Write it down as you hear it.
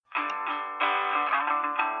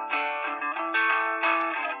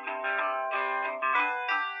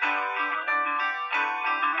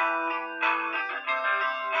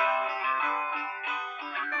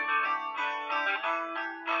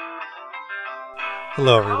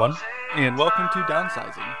Hello, everyone, and welcome to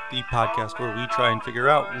Downsizing, the podcast where we try and figure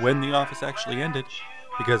out when the office actually ended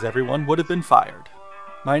because everyone would have been fired.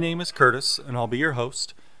 My name is Curtis, and I'll be your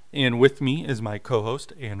host, and with me is my co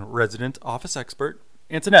host and resident office expert,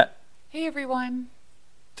 Antoinette. Hey, everyone.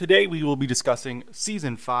 Today we will be discussing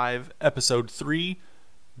Season 5, Episode 3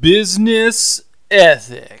 Business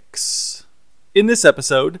Ethics. In this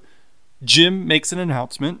episode, Jim makes an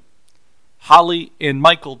announcement, Holly and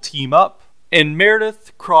Michael team up, and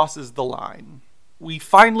Meredith crosses the line. We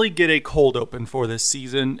finally get a cold open for this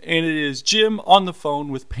season, and it is Jim on the phone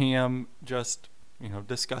with Pam, just,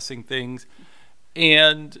 discussing things.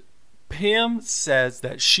 And Pam says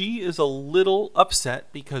that she is a little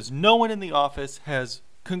upset because no one in the office has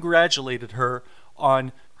congratulated her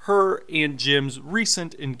on her and Jim's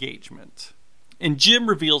recent engagement. And Jim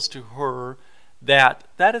reveals to her that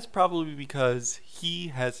is probably because he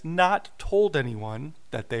has not told anyone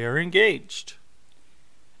that they are engaged.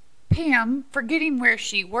 Pam, forgetting where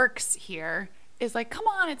she works here, is like, come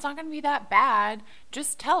on, it's not going to be that bad.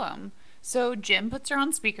 Just tell him. So Jim puts her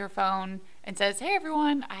on speakerphone and says, hey,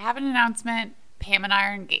 everyone, I have an announcement. Pam and I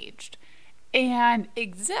are engaged. And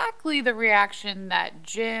exactly the reaction that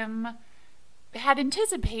Jim had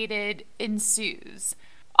anticipated ensues.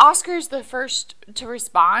 Oscar's the first to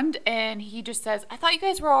respond, and he just says, I thought you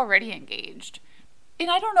guys were already engaged. And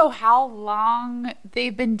I don't know how long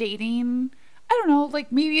they've been dating. I don't know,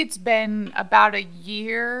 maybe it's been about a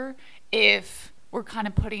year if we're kind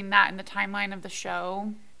of putting that in the timeline of the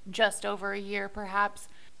show. Just over a year, perhaps.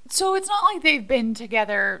 So it's not like they've been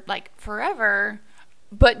together, forever,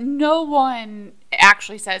 but no one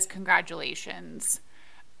actually says congratulations.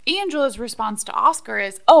 Angela's response to Oscar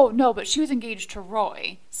is, oh, no, but she was engaged to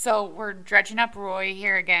Roy. So we're dredging up Roy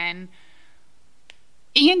here again.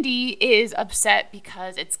 Andy is upset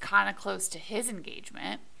because it's kind of close to his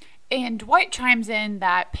engagement. And Dwight chimes in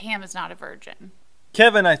that Pam is not a virgin.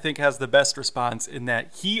 Kevin, I think, has the best response in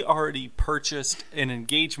that he already purchased an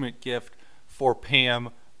engagement gift for Pam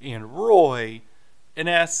and Roy and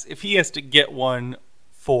asks if he has to get one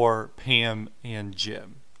for Pam and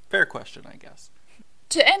Jim. Fair question, I guess.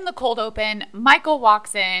 To end the cold open, Michael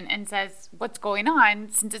walks in and says, what's going on,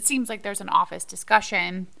 since it seems like there's an office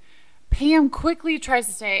discussion. Pam quickly tries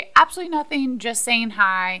to say, absolutely nothing, just saying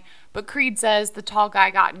hi, but Creed says the tall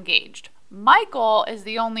guy got engaged. Michael is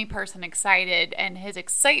the only person excited, and his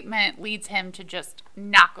excitement leads him to just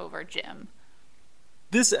knock over Jim.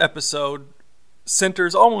 This episode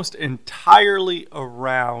centers almost entirely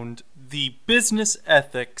around the business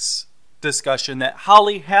ethics discussion that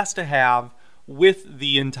Holly has to have with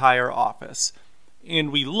the entire office.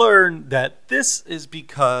 And we learn that this is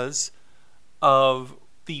because of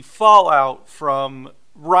the fallout from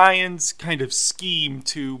Ryan's kind of scheme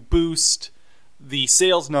to boost the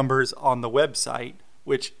sales numbers on the website,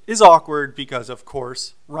 which is awkward because, of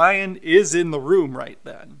course, Ryan is in the room right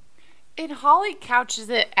then. And Holly couches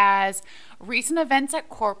it as recent events at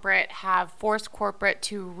corporate have forced corporate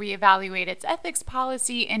to reevaluate its ethics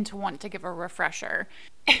policy and to want to give a refresher.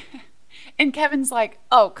 And Kevin's like,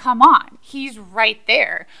 oh, come on. He's right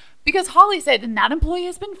there. Because Holly said, and that employee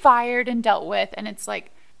has been fired and dealt with. And it's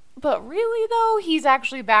like, but really, though, he's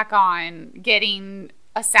actually back on getting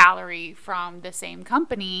a salary from the same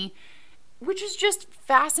company, which is just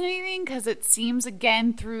fascinating because it seems,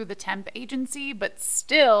 again, through the temp agency. But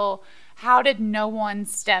still, how did no one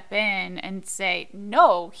step in and say,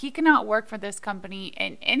 no, he cannot work for this company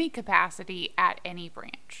in any capacity at any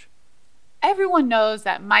branch? Everyone knows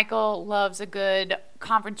that Michael loves a good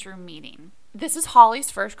conference room meeting. This is Holly's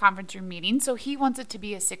first conference room meeting, so he wants it to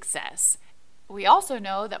be a success. We also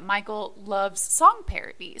know that Michael loves song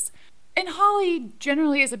parodies. And Holly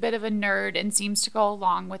generally is a bit of a nerd and seems to go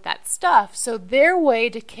along with that stuff. So their way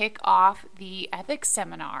to kick off the ethics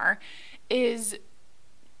seminar is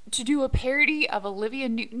to do a parody of Olivia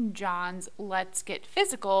Newton-John's Let's Get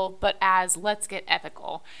Physical, but as Let's Get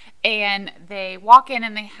Ethical. And they walk in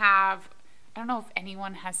and they have, I don't know if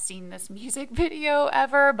anyone has seen this music video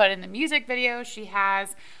ever, but in the music video, she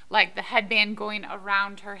has the headband going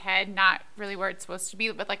around her head, not really where it's supposed to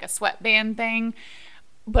be, but a sweatband thing.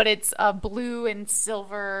 But it's a blue and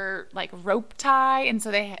silver rope tie. And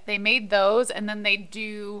so they made those, and then they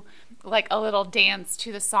do a little dance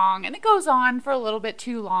to the song. And it goes on for a little bit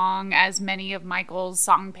too long, as many of Michael's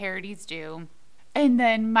song parodies do. And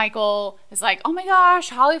then Michael is like, oh my gosh,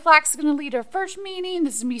 Holly Flax is going to lead our first meeting.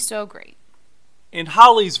 This is going to be so great. And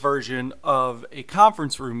Holly's version of a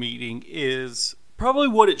conference room meeting is probably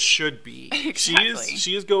what it should be. Exactly.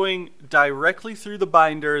 She is going directly through the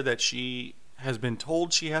binder that she has been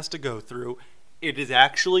told she has to go through. It is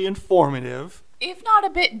actually informative. If not a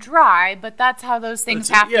bit dry, but that's how those things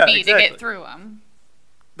have to be to get through them.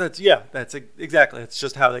 That's exactly. It's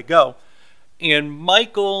just how they go. And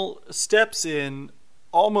Michael steps in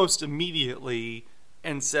almost immediately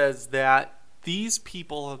and says that these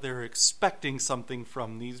people, they're expecting something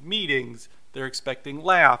from these meetings. They're expecting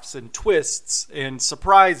laughs and twists and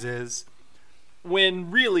surprises,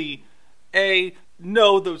 when really,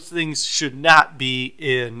 no, those things should not be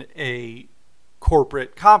in a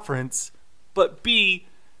corporate conference, but B,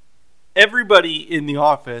 everybody in the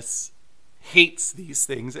office hates these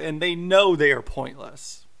things and they know they are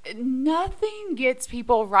pointless. Nothing gets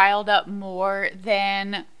people riled up more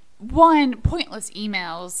than, one, pointless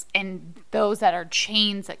emails and those that are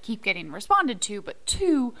chains that keep getting responded to, but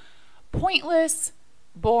two, pointless,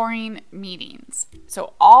 boring meetings.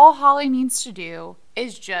 So all Holly needs to do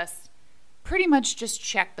is pretty much just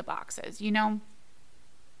check the boxes,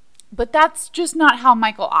 But that's just not how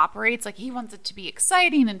Michael operates. Like, he wants it to be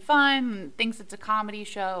exciting and fun and thinks it's a comedy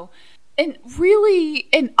show. And really,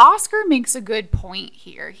 and Oscar makes a good point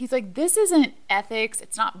here. He's like, this isn't ethics.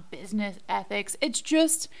 It's not business ethics. It's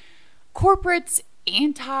just corporate's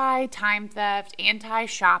anti-time theft,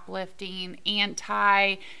 anti-shoplifting,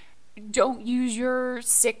 don't use your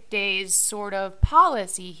sick days sort of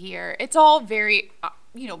policy here. It's all very,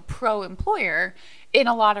 pro-employer in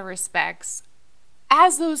a lot of respects,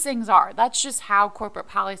 as those things are. That's just how corporate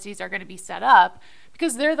policies are going to be set up,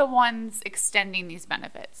 because they're the ones extending these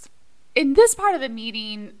benefits. In this part of the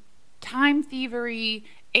meeting, time thievery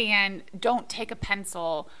and don't take a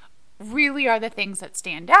pencil really are the things that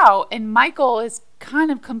stand out. And Michael is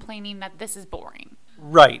kind of complaining that this is boring.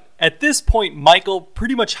 Right. At this point, Michael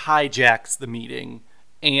pretty much hijacks the meeting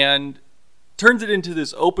and turns it into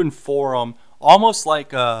this open forum, almost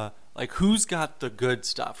like who's got the good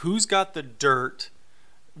stuff? Who's got the dirt?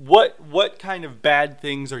 What kind of bad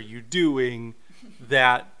things are you doing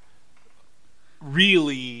that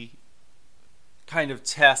really kind of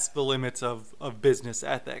test the limits of business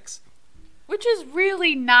ethics? Which is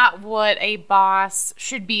really not what a boss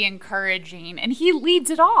should be encouraging, and he leads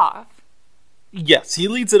it off. Yes, he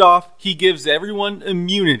leads it off. He gives everyone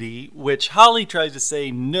immunity, which Holly tries to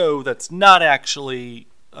say, no, that's not actually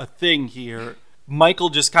a thing here. Michael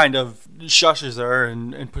just kind of shushes her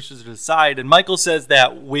and pushes it aside. And Michael says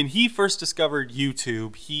that when he first discovered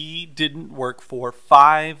YouTube, he didn't work for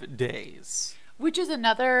 5 days. Which is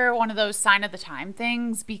another one of those sign of the time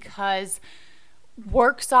things, because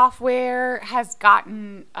work software has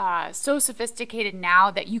gotten so sophisticated now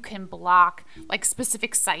that you can block like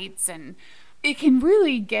specific sites, and it can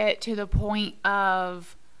really get to the point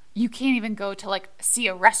of you can't even go to like see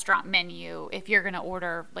a restaurant menu if you're going to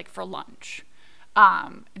order like for lunch.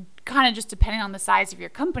 Kind of just depending on the size of your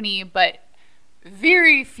company, but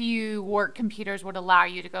very few work computers would allow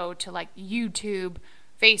you to go to like YouTube,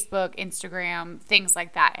 Facebook, Instagram, things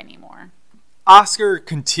like that anymore. Oscar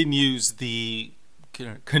continues the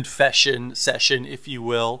confession session, if you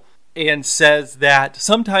will, and says that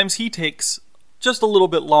sometimes he takes just a little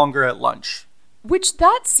bit longer at lunch. Which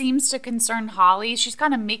that seems to concern Holly. She's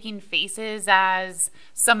kind of making faces as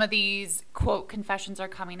some of these, quote, confessions are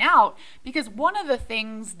coming out, because one of the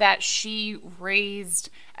things that she raised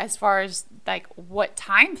as far as like what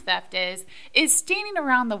time theft is standing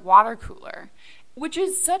around the water cooler, which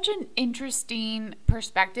is such an interesting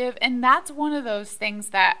perspective. And that's one of those things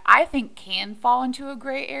that I think can fall into a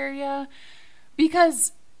gray area,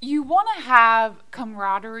 because you want to have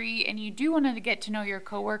camaraderie and you do want to get to know your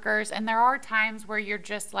coworkers. And there are times where you're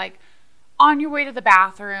just like on your way to the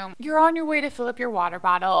bathroom, you're on your way to fill up your water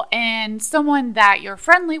bottle, and someone that you're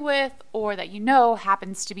friendly with or that you know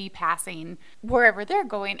happens to be passing wherever they're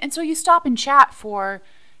going. And so you stop and chat for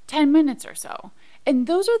 10 minutes or so. And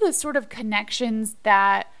those are the sort of connections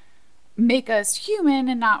that make us human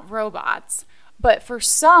and not robots. But for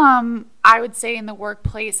some, I would say in the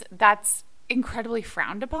workplace, that's incredibly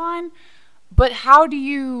frowned upon. But are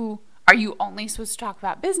you only supposed to talk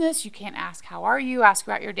about business? You can't ask how are you, ask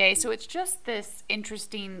about your day. So it's just this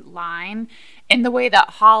interesting line in the way that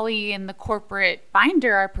Holly and the corporate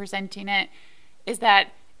binder are presenting it, is that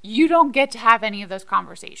you don't get to have any of those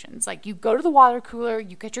conversations. Like, you go to the water cooler,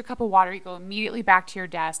 you get your cup of water, you go immediately back to your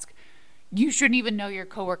desk. You shouldn't even know your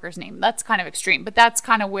coworker's name. That's kind of extreme, but that's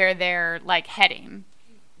kind of where they're like heading.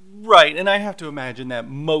 Right, and I have to imagine that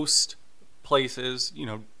most places,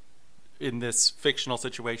 in this fictional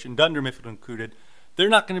situation, Dunder Mifflin included, they're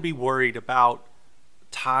not going to be worried about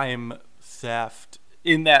time theft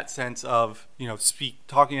in that sense of,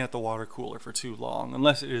 talking at the water cooler for too long,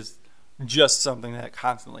 unless it is just something that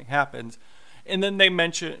constantly happens. And then they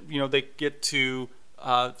mention, they get to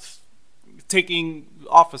taking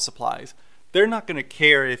office supplies. they're not going to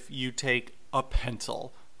care if you take a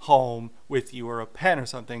pencil home with you or a pen or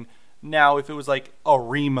something. Now, if it was like a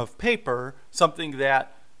ream of paper, something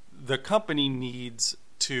that the company needs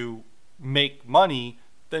to make money,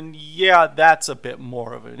 then yeah, that's a bit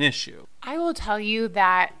more of an issue. I will tell you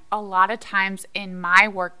that a lot of times in my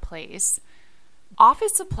workplace,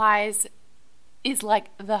 office supplies is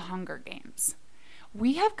like the Hunger Games.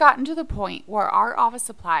 We have gotten to the point where our office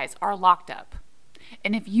supplies are locked up.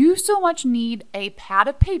 And if you so much need a pad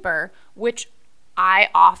of paper, which I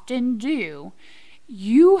often do,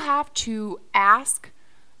 you have to ask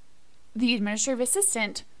the administrative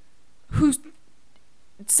assistant who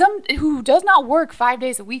does not work 5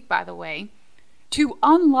 days a week, by the way, to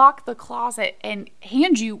unlock the closet and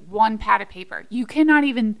hand you one pad of paper. You cannot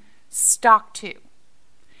even stock two.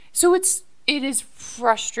 So it is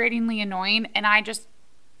frustratingly annoying, and I just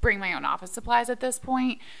bring my own office supplies at this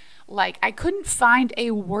point. Like, I couldn't find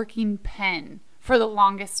a working pen for the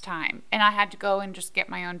longest time, and I had to go and just get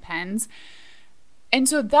my own pens. And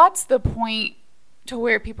so that's the point to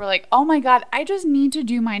where people are like, oh my God, I just need to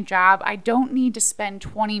do my job. I don't need to spend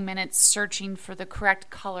 20 minutes searching for the correct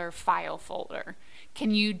color file folder.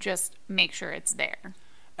 Can you just make sure it's there?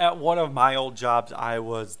 At one of my old jobs, I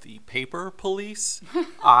was the paper police.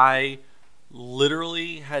 I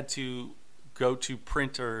literally had to go to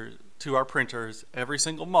our printers every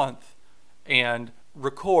single month and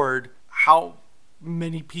record how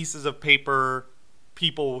many pieces of paper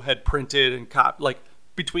people had printed and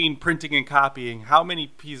between printing and copying, how many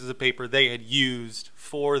pieces of paper they had used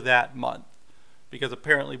for that month. Because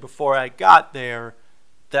apparently before I got there,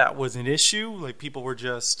 that was an issue. Like, people were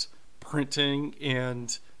just printing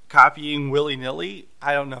and copying willy-nilly.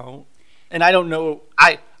 I don't know. And I don't know.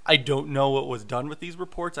 I don't know what was done with these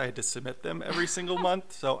reports. I had to submit them every single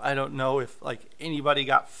month. So I don't know if anybody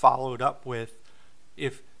got followed up with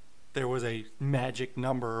if there was a magic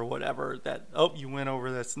number or whatever that, oh, you went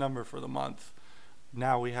over this number for the month.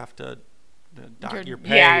 Now we have to dock your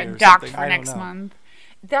pay or docked something. for next month.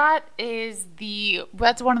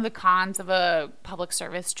 That's one of the cons of a public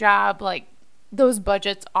service job. Like, those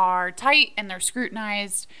budgets are tight and they're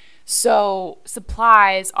scrutinized. So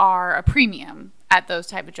supplies are a premium at those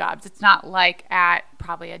type of jobs. It's not like at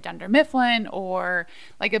probably a Dunder Mifflin or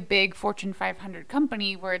like a big Fortune 500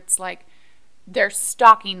 company where it's like they're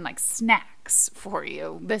stocking like snacks for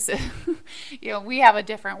you. This is, we have a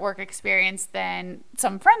different work experience than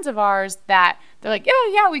some friends of ours that they're like,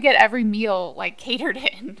 yeah, we get every meal like catered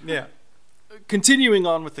in. Yeah. Continuing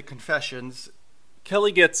on with the confessions,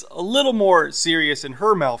 Kelly gets a little more serious in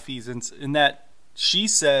her malfeasance in that she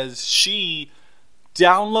says she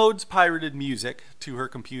downloads pirated music to her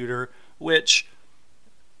computer, which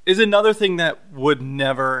is another thing that would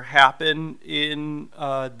never happen in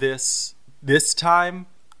this time.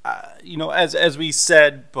 As we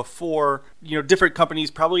said before, different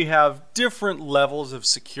companies probably have different levels of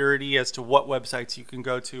security as to what websites you can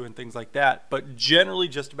go to and things like that. But generally,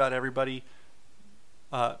 just about everybody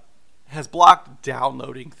has blocked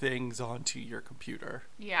downloading things onto your computer.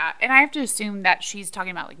 Yeah, and I have to assume that she's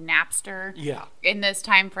talking about like Napster. Yeah. In this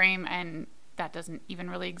time frame, and that doesn't even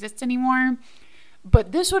really exist anymore.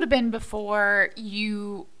 But this would have been before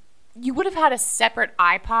you would have had a separate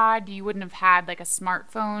iPod. You wouldn't have had like a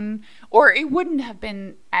smartphone, or it wouldn't have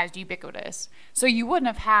been as ubiquitous. So you wouldn't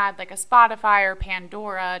have had like a Spotify or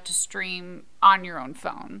Pandora to stream on your own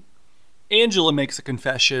phone. Angela makes a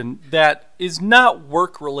confession that is not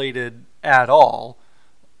work-related at all,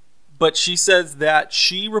 but she says that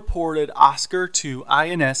she reported Oscar to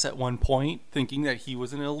INS at one point, thinking that he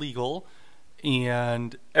was an illegal,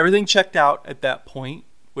 and everything checked out at that point,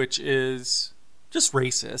 which is just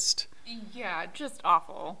racist. Yeah, just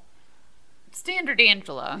awful. Standard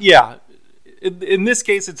Angela. Yeah. In this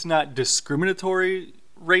case, it's not discriminatory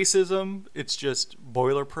racism. It's just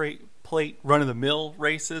boilerplate, run-of-the-mill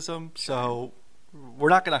racism. So we're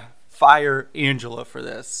not going to fire Angela for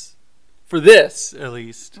this. For this, at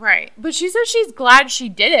least. Right. But she says she's glad she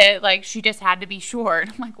did it. Like, she just had to be sure.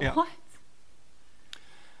 I'm like, yeah. What?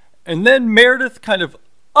 And then Meredith kind of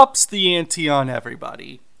ups the ante on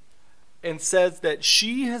everybody and says that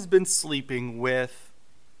she has been sleeping with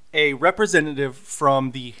a representative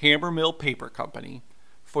from the Hammermill Paper Company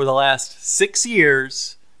for the last 6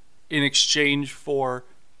 years in exchange for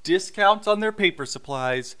discounts on their paper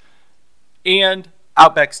supplies and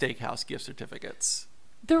Outback Steakhouse gift certificates.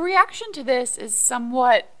 The reaction to this is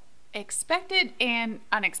somewhat expected and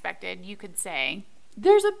unexpected, you could say.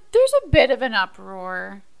 There's a bit of an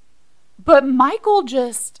uproar, but Michael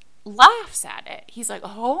just laughs at it. He's like,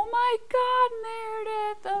 oh my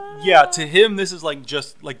God, Meredith. Yeah, to him, this is like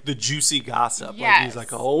just like the juicy gossip. Yes. Like he's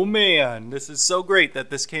like, oh man, this is so great that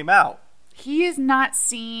this came out. He is not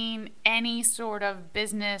seeing any sort of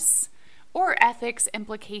business or ethics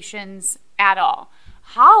implications at all.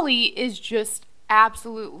 Holly is just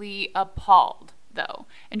absolutely appalled, though.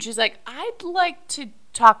 And she's like, I'd like to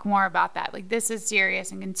talk more about that. Like, this is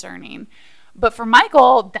serious and concerning. But for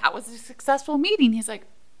Michael, that was a successful meeting. He's like,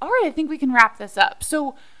 all right, I think we can wrap this up.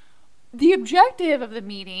 So the objective of the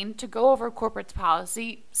meeting to go over corporate's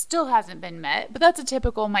policy still hasn't been met, but that's a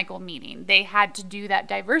typical Michael meeting. They had to do that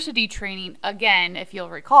diversity training again, if you'll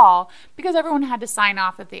recall, because everyone had to sign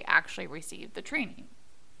off that they actually received the training.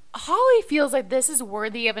 Holly feels like this is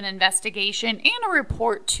worthy of an investigation and a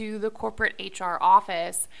report to the corporate HR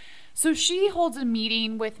office. So she holds a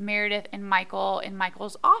meeting with Meredith and Michael in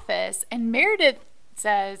Michael's office, and Meredith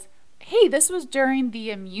says, hey, this was during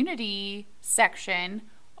the immunity section.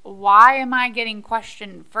 Why am I getting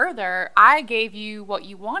questioned further? I gave you what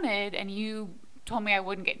you wanted, and you told me I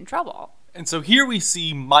wouldn't get in trouble. And so here we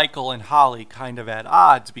see Michael and Holly kind of at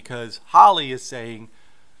odds, because Holly is saying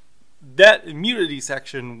that immunity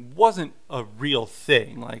section wasn't a real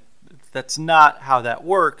thing. Like, that's not how that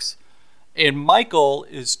works. And Michael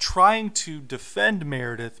is trying to defend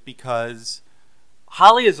Meredith because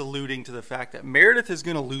Holly is alluding to the fact that Meredith is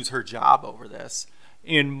going to lose her job over this.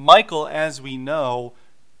 And Michael, as we know,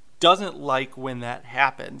 doesn't like when that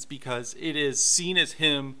happens because it is seen as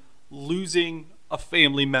him losing a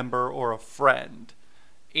family member or a friend.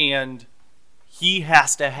 And he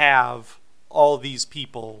has to have all these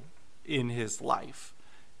people in his life.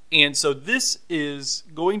 And so this is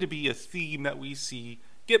going to be a theme that we see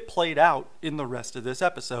get played out in the rest of this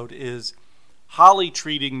episode, is Holly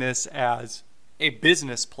treating this as a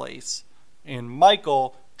business place and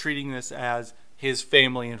Michael treating this as his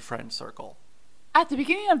family and friend circle. At the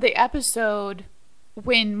beginning of the episode,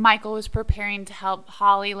 when Michael was preparing to help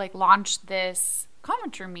Holly launch this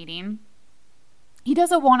conference room meeting, he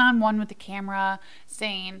does a one-on-one with the camera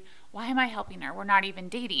saying, why am I helping her? We're not even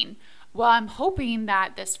dating. Well, I'm hoping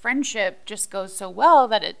that this friendship just goes so well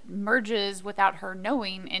that it merges without her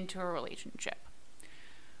knowing into a relationship.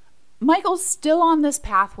 Michael's still on this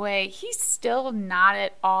pathway. He's still not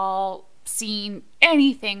at all seeing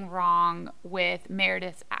anything wrong with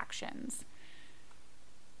Meredith's actions.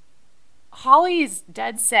 Holly is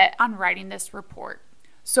dead set on writing this report.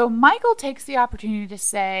 So Michael takes the opportunity to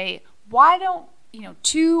say, why don't,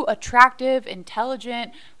 two attractive,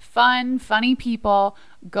 intelligent, funny people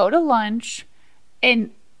go to lunch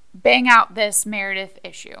and bang out this Meredith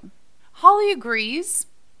issue? Holly agrees.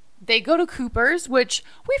 They go to Cooper's, which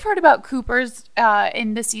we've heard about Cooper's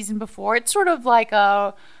in the season before. It's sort of like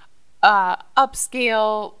a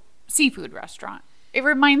upscale seafood restaurant. It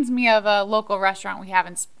reminds me of a local restaurant we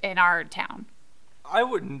have in our town. I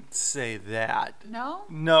wouldn't say that. No?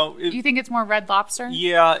 No. You think it's more Red Lobster?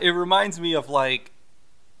 Yeah, it reminds me of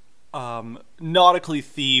nautically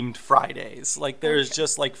themed Fridays. Like there's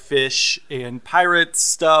just fish and pirate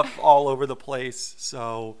stuff all over the place.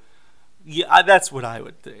 So yeah, that's what I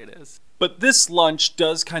would say it is. But this lunch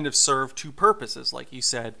does kind of serve two purposes, like you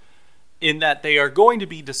said, in that they are going to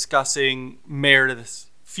be discussing Meredith's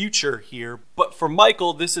future here. But for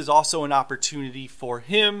Michael, this is also an opportunity for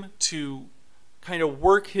him to kind of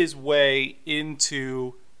work his way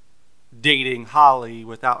into dating Holly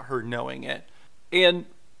without her knowing it. And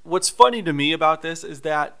what's funny to me about this is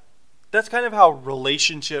that that's kind of how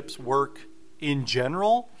relationships work in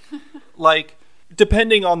general.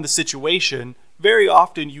 Depending on the situation, very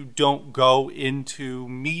often you don't go into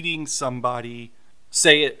meeting somebody,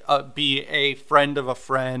 say it be a friend of a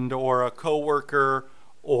friend or a coworker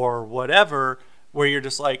or whatever, where you're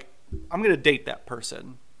just like, I'm going to date that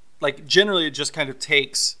person. Generally it just kind of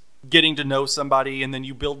takes getting to know somebody, and then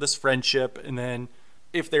you build this friendship, and then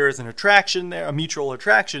if there is an attraction there, a mutual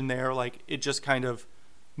attraction there, it just kind of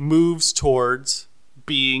moves towards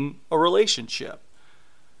being a relationship.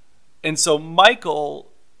 And so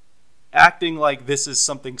Michael acting like this is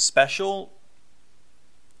something special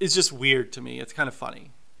is just weird to me. It's kind of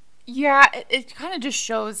funny. Yeah, it kind of just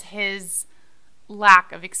shows his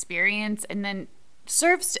lack of experience, and then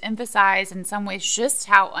serves to emphasize in some ways just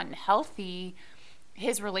how unhealthy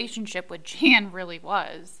his relationship with Jan really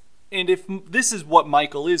was. And if this is what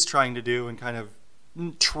Michael is trying to do and kind of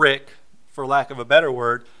trick, for lack of a better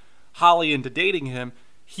word, Holly into dating him,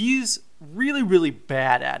 he's really, really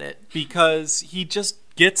bad at it because he just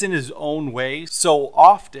gets in his own way so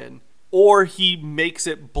often, or he makes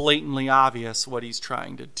it blatantly obvious what he's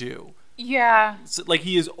trying to do. Yeah. So,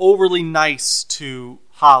 he is overly nice to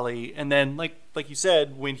Holly, and then like you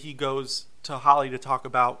said, when he goes to Holly to talk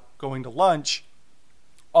about going to lunch,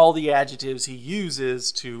 all the adjectives he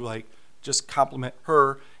uses to like just compliment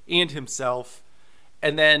her and himself.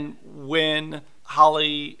 And then when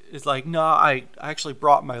Holly is like, no, I actually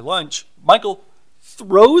brought my lunch, Michael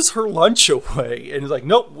throws her lunch away and is like,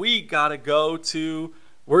 nope, we're going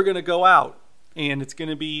to go out and it's going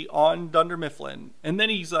to be on Dunder Mifflin. And then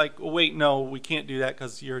he's like, oh, wait, no, we can't do that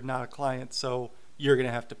because you're not a client. So you're going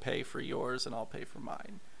to have to pay for yours and I'll pay for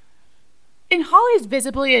mine. And Holly's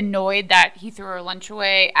visibly annoyed that he threw her lunch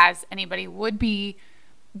away, as anybody would be.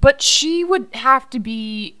 But she would have to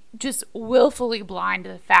be just willfully blind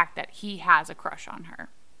to the fact that he has a crush on her.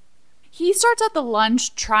 He starts at the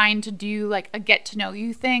lunch trying to do like a get to know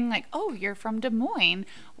you thing. Like, oh, you're from Des Moines.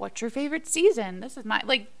 What's your favorite season? This is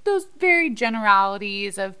like those very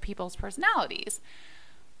generalities of people's personalities.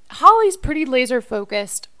 Holly's pretty laser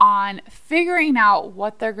focused on figuring out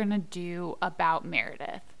what they're going to do about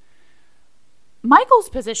Meredith. Michael's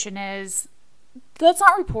position is, let's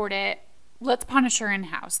not report it. Let's punish her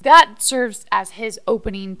in-house. That serves as his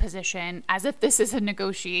opening position, as if this is a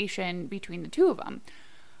negotiation between the two of them.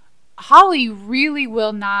 Holly really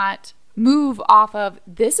will not move off of,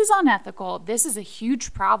 this is unethical. This is a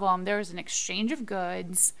huge problem. There is an exchange of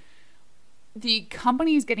goods. The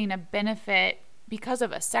company is getting a benefit because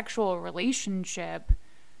of a sexual relationship.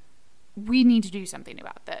 We need to do something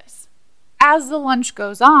about this. As the lunch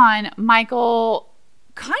goes on, Michael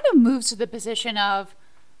kind of moves to the position of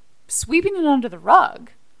sweeping it under the rug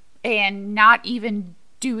and not even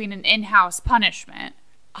doing an in-house punishment.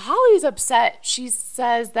 Holly's upset. She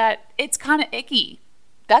says that it's kind of icky.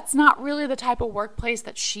 That's not really the type of workplace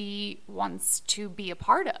that she wants to be a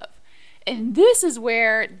part of. And this is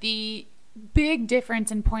where the big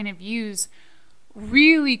difference in point of views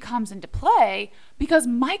really comes into play, because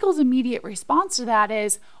Michael's immediate response to that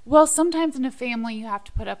is, well, sometimes in a family you have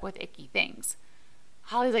to put up with icky things.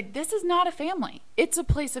 Holly's like, this is not a family. It's a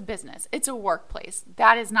place of business. It's a workplace.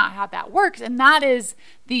 That is not how that works. And that is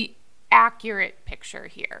the accurate picture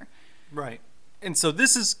here. Right. And so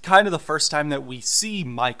this is kind of the first time that we see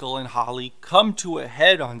Michael and Holly come to a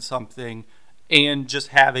head on something and just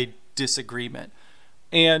have a disagreement.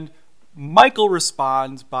 And Michael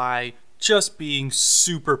responds by just being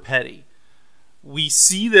super petty. We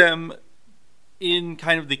see them in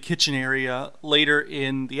kind of the kitchen area later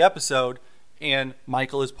in the episode, and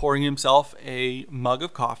Michael is pouring himself a mug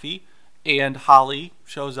of coffee, and Holly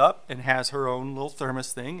shows up and has her own little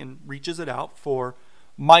thermos thing and reaches it out for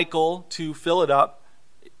Michael to fill it up.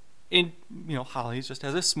 And, Holly just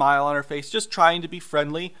has a smile on her face, just trying to be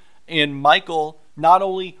friendly. And Michael not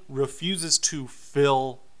only refuses to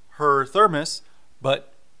fill her thermos,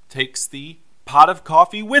 but takes the pot of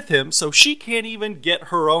coffee with him, so she can't even get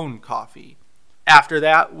her own coffee. After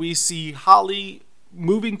that, we see Holly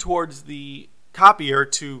moving towards the copier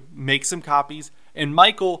to make some copies, and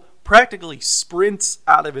Michael practically sprints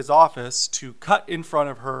out of his office to cut in front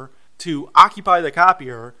of her to occupy the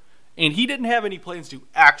copier. And he didn't have any plans to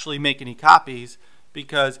actually make any copies,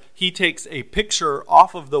 because he takes a picture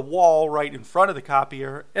off of the wall right in front of the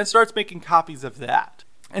copier and starts making copies of that.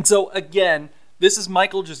 And so again, this is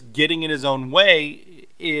Michael just getting in his own way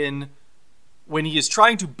when he is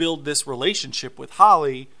trying to build this relationship with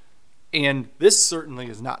Holly, and this certainly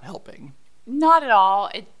is not helping. Not at all.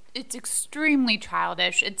 It's extremely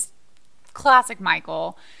childish. It's classic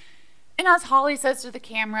Michael. And as Holly says to the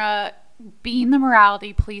camera, being the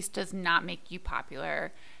morality police does not make you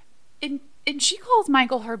popular. And she calls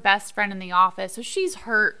Michael her best friend in the office, so she's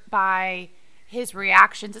hurt by his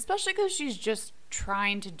reactions, especially because she's just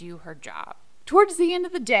trying to do her job. Towards the end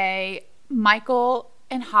of the day, Michael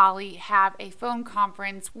and Holly have a phone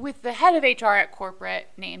conference with the head of HR at corporate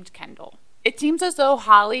named Kendall. It seems as though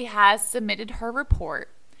Holly has submitted her report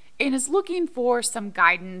and is looking for some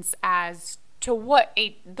guidance as to what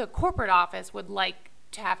the corporate office would like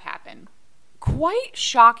to have happen. Quite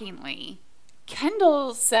shockingly,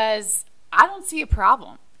 Kendall says, I don't see a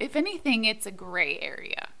problem. If anything, it's a gray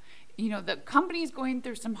area. The company's going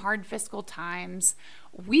through some hard fiscal times.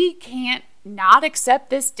 We can't not accept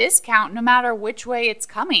this discount no matter which way it's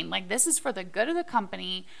coming. Like, this is for the good of the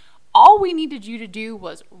company. All we needed you to do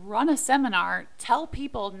was run a seminar, tell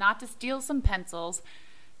people not to steal some pencils,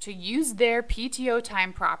 to use their PTO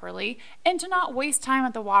time properly, and to not waste time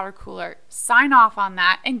at the water cooler. Sign off on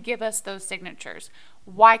that and give us those signatures.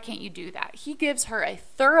 Why can't you do that? He gives her a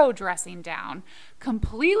thorough dressing down,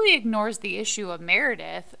 completely ignores the issue of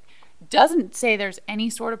Meredith, doesn't say there's any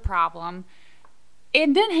sort of problem,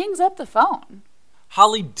 and then hangs up the phone.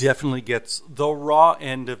 Holly definitely gets the raw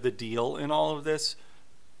end of the deal in all of this.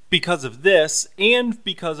 because of this and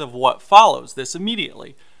because of what follows this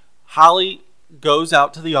immediately. Holly goes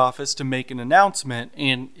out to the office to make an announcement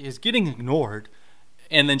and is getting ignored.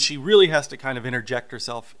 And then she really has to kind of interject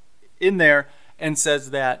herself in there and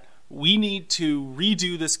says that we need to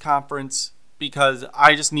redo this conference because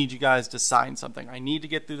I just need you guys to sign something. I need to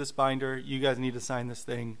get through this binder. You guys need to sign this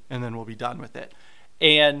thing, and then we'll be done with it.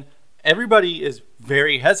 And everybody is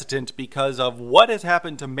very hesitant because of what has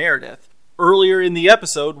happened to Meredith. Earlier in the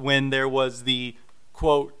episode, when there was the,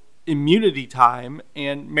 quote, immunity time,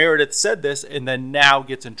 and Meredith said this and then now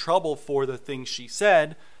gets in trouble for the things she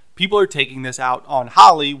said, people are taking this out on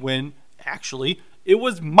Holly when actually it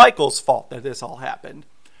was Michael's fault that this all happened.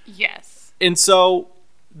 Yes. And so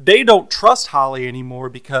they don't trust Holly anymore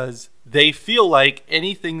because they feel like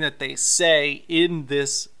anything that they say in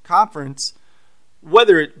this conference,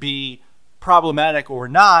 whether it be problematic or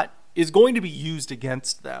not, is going to be used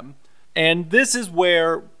against them. And this is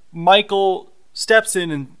where Michael steps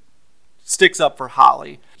in and sticks up for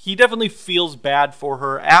Holly. He definitely feels bad for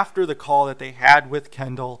her after the call that they had with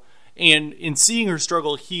Kendall. And in seeing her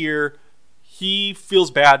struggle here, he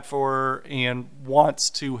feels bad for her and wants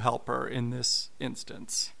to help her in this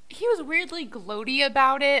instance. He was weirdly gloaty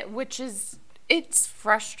about it, it's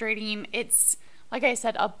frustrating. It's, like I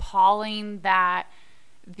said, appalling that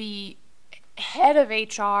the head of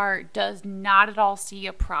HR does not at all see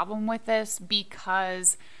a problem with this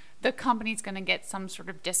because the company's going to get some sort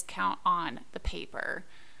of discount on the paper.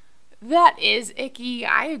 That is icky.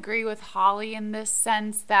 I agree with Holly in this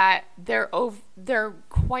sense that they're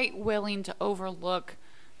quite willing to overlook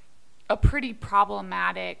a pretty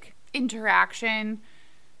problematic interaction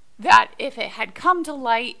that, if it had come to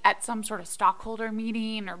light at some sort of stockholder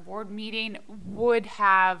meeting or board meeting, would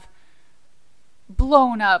have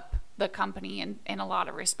blown up the company in a lot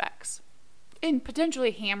of respects. And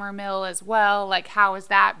potentially Hammermill as well. Like, how is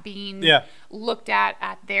that being looked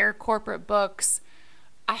at their corporate books?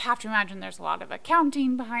 I have to imagine there's a lot of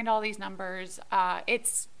accounting behind all these numbers.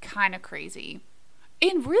 It's kind of crazy.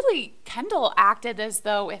 And really, Kendall acted as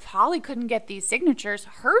though if Holly couldn't get these signatures,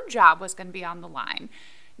 her job was going to be on the line.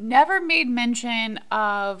 Never made mention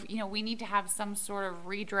of, we need to have some sort of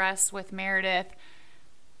redress with Meredith,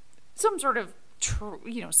 some sort of,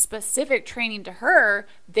 specific training to her.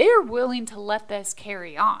 They're willing to let this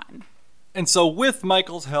carry on. And so with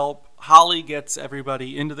Michael's help, Holly gets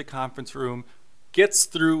everybody into the conference room, gets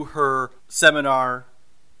through her seminar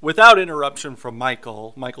without interruption from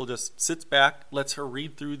Michael. Michael just sits back, lets her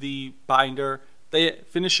read through the binder. They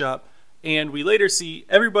finish up, and we later see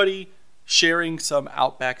everybody sharing some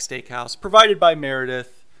Outback Steakhouse provided by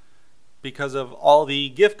Meredith because of all the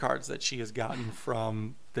gift cards that she has gotten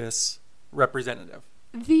from this representative.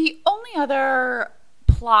 The only other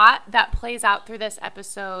plot that plays out through this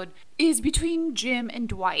episode is between Jim and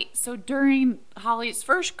Dwight. So during Holly's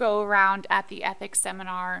first go around at the ethics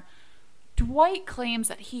seminar, Dwight claims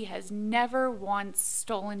that he has never once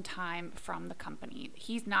stolen time from the company.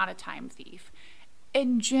 He's not a time thief.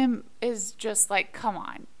 And Jim is just like, come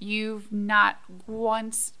on, you've not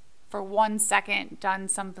once for 1 second done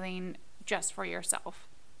something just for yourself.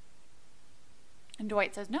 And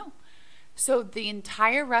Dwight says no. So the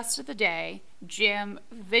entire rest of the day, Jim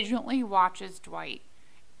vigilantly watches Dwight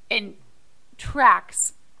and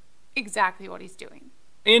tracks exactly what he's doing.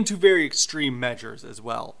 And to very extreme measures as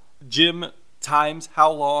well. Jim times how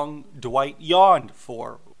long Dwight yawned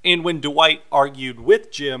for. And when Dwight argued with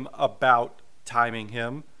Jim about timing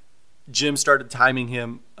him, Jim started timing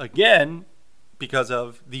him again because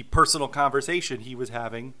of the personal conversation he was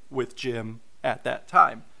having with Jim at that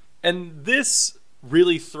time. And this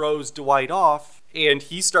really throws Dwight off, and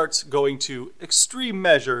he starts going to extreme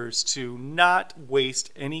measures to not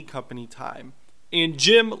waste any company time. And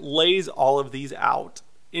Jim lays all of these out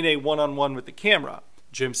in a one-on-one with the camera.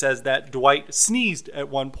 Jim says that Dwight sneezed at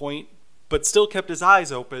one point, but still kept his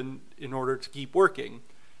eyes open in order to keep working.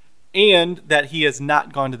 And that he has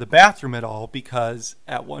not gone to the bathroom at all because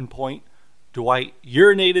at one point, Dwight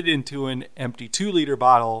urinated into an empty 2-liter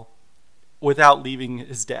bottle without leaving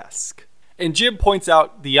his desk. And Jim points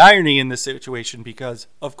out the irony in this situation because,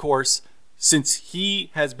 of course, since he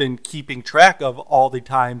has been keeping track of all the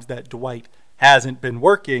times that Dwight hasn't been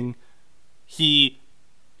working, he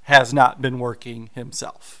has not been working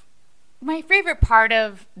himself. My favorite part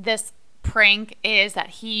of this prank is that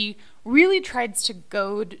he really tries to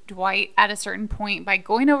goad Dwight at a certain point by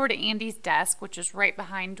going over to Andy's desk, which is right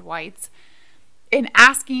behind Dwight's, and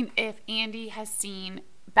asking if Andy has seen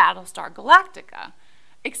Battlestar Galactica.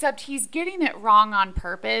 Except he's getting it wrong on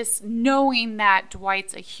purpose, knowing that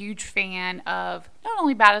Dwight's a huge fan of not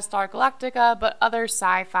only Battlestar Galactica, but other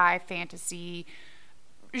sci-fi, fantasy,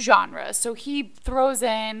 genre. So he throws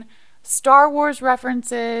in Star Wars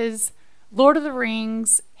references, Lord of the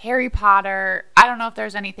Rings, Harry Potter. I don't know if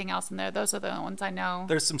there's anything else in there. Those are the only ones I know.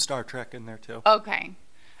 There's some Star Trek in there too. Okay.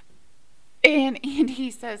 And he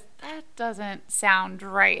says, that doesn't sound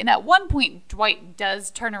right. And at one point, Dwight does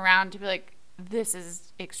turn around to be like, this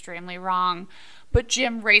is extremely wrong. But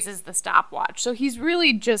Jim raises the stopwatch. So he's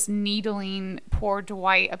really just needling poor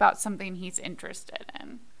Dwight about something he's interested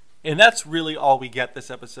in. And that's really all we get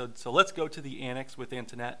this episode. So let's go to the annex with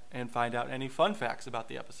Antoinette and find out any fun facts about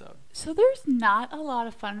the episode. So there's not a lot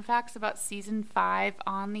of fun facts about season 5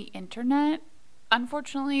 on the internet,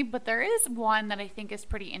 unfortunately, but there is one that I think is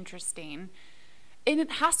pretty interesting. And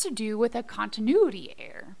it has to do with a continuity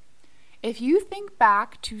error. If you think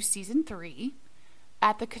back to season 3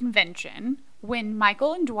 at the convention, when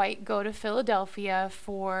Michael and Dwight go to Philadelphia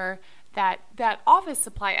for that office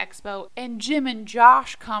supply expo, and Jim and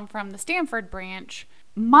Josh come from the Stanford branch,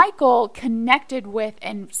 Michael connected with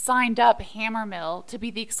and signed up Hammermill to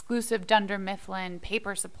be the exclusive Dunder Mifflin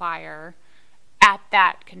paper supplier at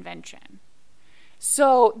that convention.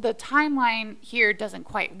 So the timeline here doesn't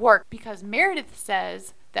quite work because Meredith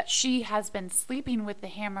says that she has been sleeping with the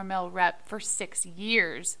Hammermill rep for 6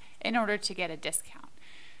 years in order to get a discount.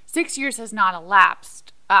 6 years has not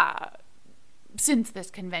elapsed since this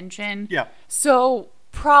convention. Yeah. So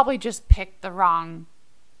probably just picked the wrong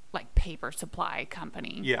paper supply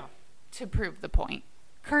company. Yeah. To prove the point.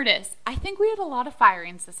 Curtis, I think we had a lot of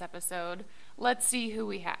firings this episode. Let's see who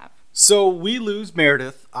we have. So we lose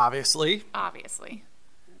Meredith, obviously. Obviously.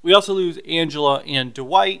 We also lose Angela and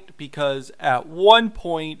Dwight because at one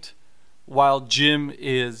point, while Jim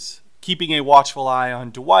is keeping a watchful eye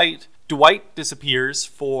on Dwight, Dwight disappears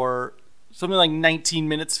for something like 19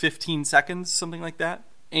 minutes, 15 seconds, something like that.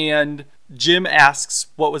 And Jim asks,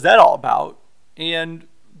 what was that all about? And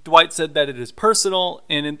Dwight said that it is personal.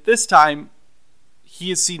 And at this time,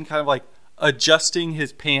 he is seen kind of adjusting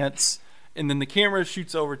his pants. And then the camera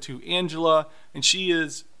shoots over to Angela, and she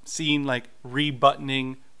is seen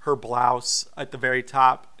rebuttoning her blouse at the very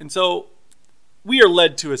top. And so we are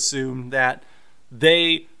led to assume that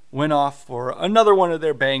they went off for another one of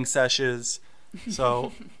their bang sessions.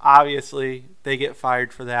 So obviously they get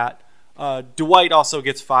fired for that. Dwight also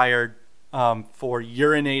gets fired for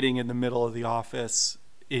urinating in the middle of the office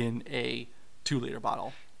in a 2-liter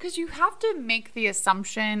bottle. Because you have to make the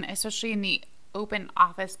assumption, especially in the open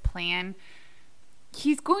office plan,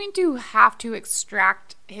 he's going to have to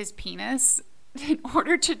extract his penis in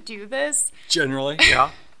order to do this. Generally,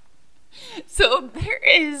 yeah. So there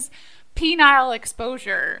is penile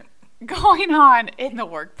exposure going on in the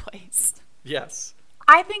workplace. Yes.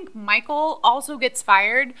 I think Michael also gets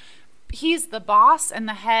fired. He's the boss and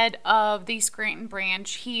the head of the Scranton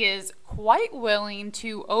branch. He is quite willing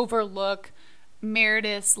to overlook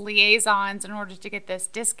Meredith's liaisons in order to get this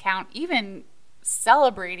discount, even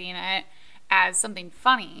celebrating it as something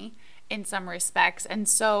funny in some respects. And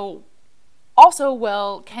so also,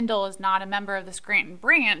 while Kendall is not a member of the Scranton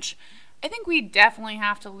branch, I think we definitely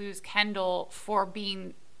have to lose Kendall for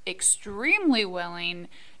being extremely willing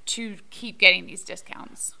to keep getting these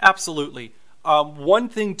discounts. Absolutely. One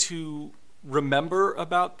thing to remember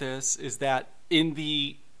about this is that in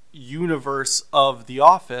the universe of The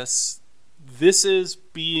Office, this is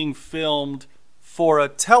being filmed for a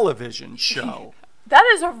television show. That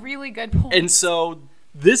is a really good point. And so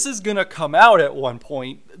this is going to come out at one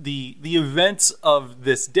point. The events of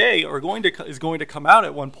this day is going to come out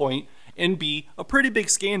at one point and be a pretty big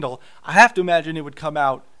scandal. I have to imagine it would come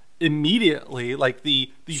out immediately.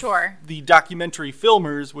 The documentary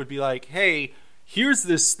filmers would be like, hey, here's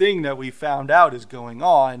this thing that we found out is going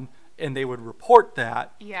on, and they would report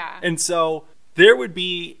that. Yeah. And so there would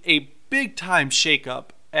be a big time shakeup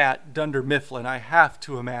at Dunder Mifflin, I have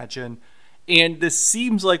to imagine. And this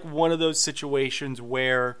seems like one of those situations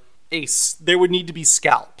where there would need to be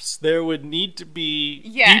scalps. There would need to be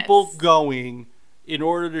people going in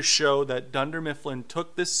order to show that Dunder Mifflin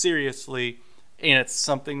took this seriously and it's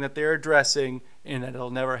something that they're addressing and that it'll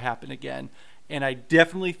never happen again. And I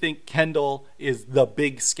definitely think Kendall is the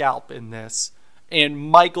big scalp in this. And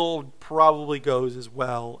Michael probably goes as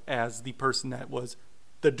well as the person that was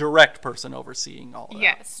the direct person overseeing all of that.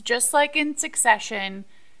 Yes, just like in Succession,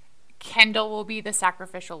 Kendall will be the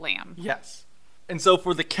sacrificial lamb. Yes. And so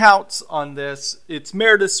for the counts on this, it's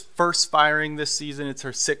Meredith's first firing this season. It's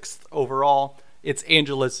her 6th overall. It's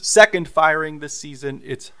Angela's 2nd firing this season.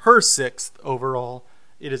 It's her 6th overall.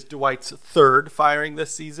 It is Dwight's 3rd firing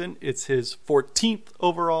this season. It's his 14th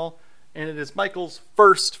overall. And it is Michael's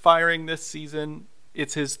 1st firing this season.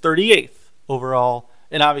 It's his 38th overall.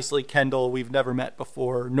 And obviously Kendall, we've never met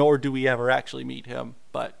before, nor do we ever actually meet him,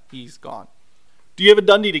 but he's gone. Do you have a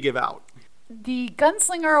Dundie to give out? The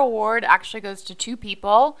Gunslinger Award actually goes to 2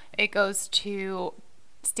 people. It goes to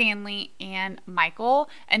Stanley and Michael,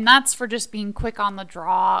 and that's for just being quick on the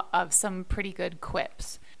draw of some pretty good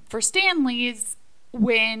quips. For Stanley's,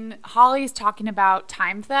 when Holly's talking about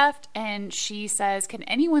time theft and she says, "Can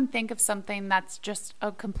anyone think of something that's just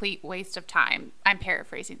a complete waste of time?" I'm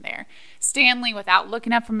paraphrasing there. Stanley, without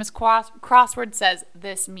looking up from his crossword, says,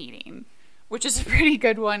 "This meeting," which is a pretty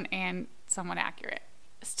good one and somewhat accurate.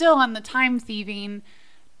 Still on the time thieving,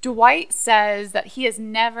 Dwight says that he has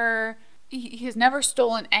never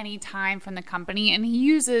stolen any time from the company, and he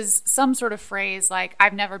uses some sort of phrase like,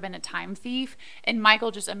 "I've never been a time thief," and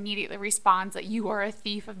Michael just immediately responds that "you are a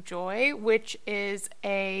thief of joy," which is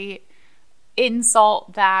a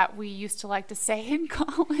insult that we used to like to say in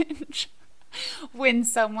college when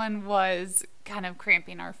someone was kind of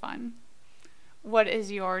cramping our fun. What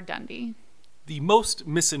is your Dundie? The most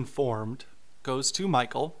misinformed goes to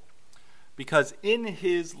Michael, because in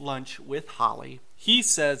his lunch with Holly, he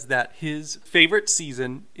says that his favorite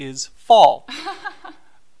season is fall.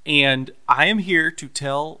 And I am here to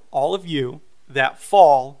tell all of you that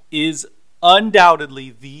fall is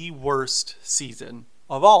undoubtedly the worst season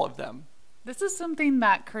of all of them. This is something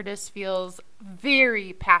that Curtis feels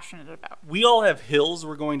very passionate about. We all have hills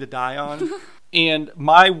we're going to die on. And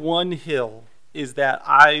my one hill is that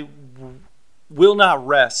I will not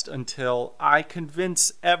rest until I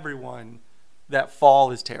convince everyone that fall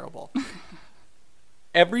is terrible.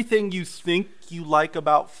 Everything you think you like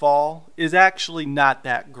about fall is actually not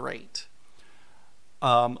that great.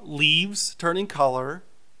 Leaves turning color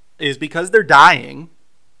is because they're dying,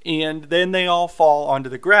 and then they all fall onto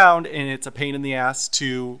the ground, and it's a pain in the ass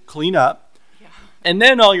to clean up. Yeah. And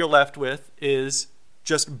then all you're left with is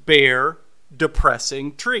just bare,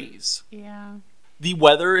 depressing trees. Yeah. The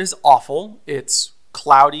weather is awful. It's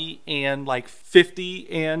cloudy and like 50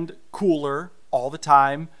 and cooler all the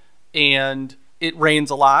time, and it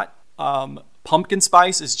rains a lot. Pumpkin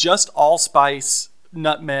spice is just allspice,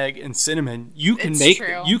 nutmeg, and cinnamon. You can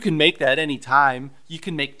make that anytime. You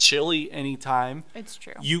can make chili anytime. It's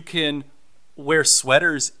true. You can wear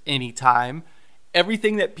sweaters anytime.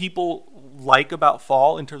 Everything that people like about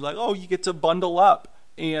fall in terms of like, oh, you get to bundle up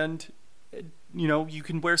and you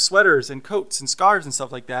can wear sweaters and coats and scarves and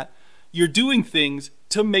stuff like that. You're doing things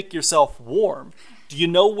to make yourself warm. Do you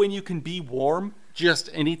know when you can be warm just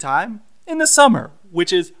anytime? In the summer,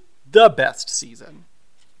 which is the best season.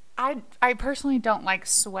 I personally don't like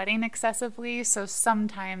sweating excessively, so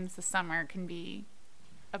sometimes the summer can be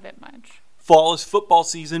a bit much. Fall is football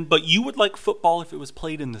season, but you would like football if it was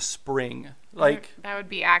played in the spring. That would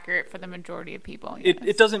be accurate for the majority of people. Yes.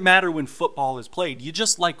 It doesn't matter when football is played. You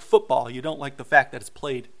just like football. You don't like the fact that it's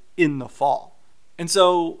played in the fall. And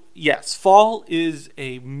so, yes, fall is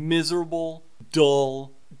a miserable,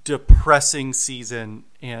 dull, depressing season,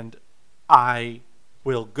 and I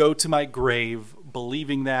will go to my grave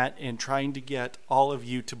believing that and trying to get all of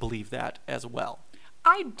you to believe that as well.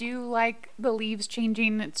 I do like the leaves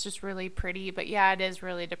changing. It's just really pretty. But yeah, it is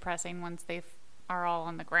really depressing once they are all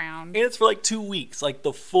on the ground. And it's for like 2 weeks. Like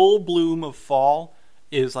the full bloom of fall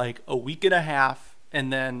is like a week and a half,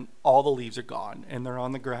 and then all the leaves are gone and they're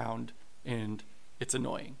on the ground, and it's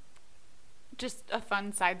annoying. Just a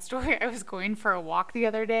fun side story. I was going for a walk the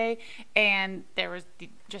other day, and there was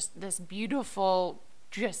just this beautiful,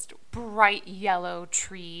 just bright yellow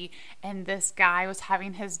tree, and this guy was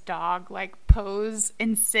having his dog like pose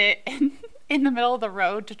and sit in the middle of the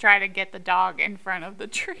road to try to get the dog in front of the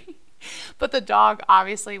tree. But the dog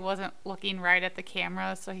obviously wasn't looking right at the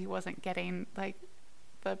camera, so he wasn't getting like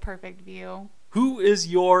the perfect view. Who is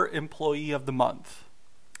your employee of the month?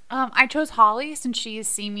 I chose Holly since she is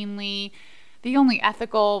seemingly the only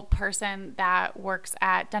ethical person that works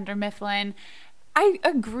at Dunder Mifflin. I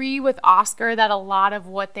agree with Oscar that a lot of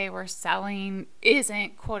what they were selling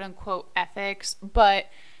isn't quote-unquote ethics, but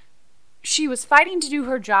she was fighting to do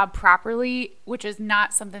her job properly, which is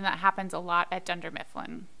not something that happens a lot at Dunder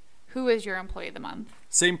Mifflin. Who is your employee of the month?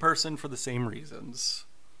 Same person for the same reasons.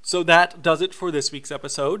 So that does it for this week's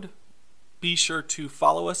episode. Be sure to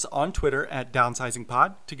follow us on Twitter at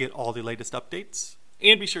DownsizingPod to get all the latest updates.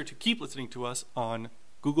 And be sure to keep listening to us on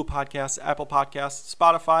Google Podcasts, Apple Podcasts,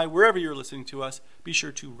 Spotify, wherever you're listening to us. Be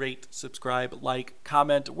sure to rate, subscribe, like,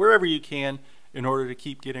 comment, wherever you can in order to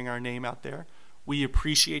keep getting our name out there. We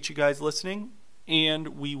appreciate you guys listening,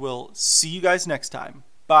 and we will see you guys next time.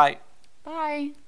 Bye. Bye.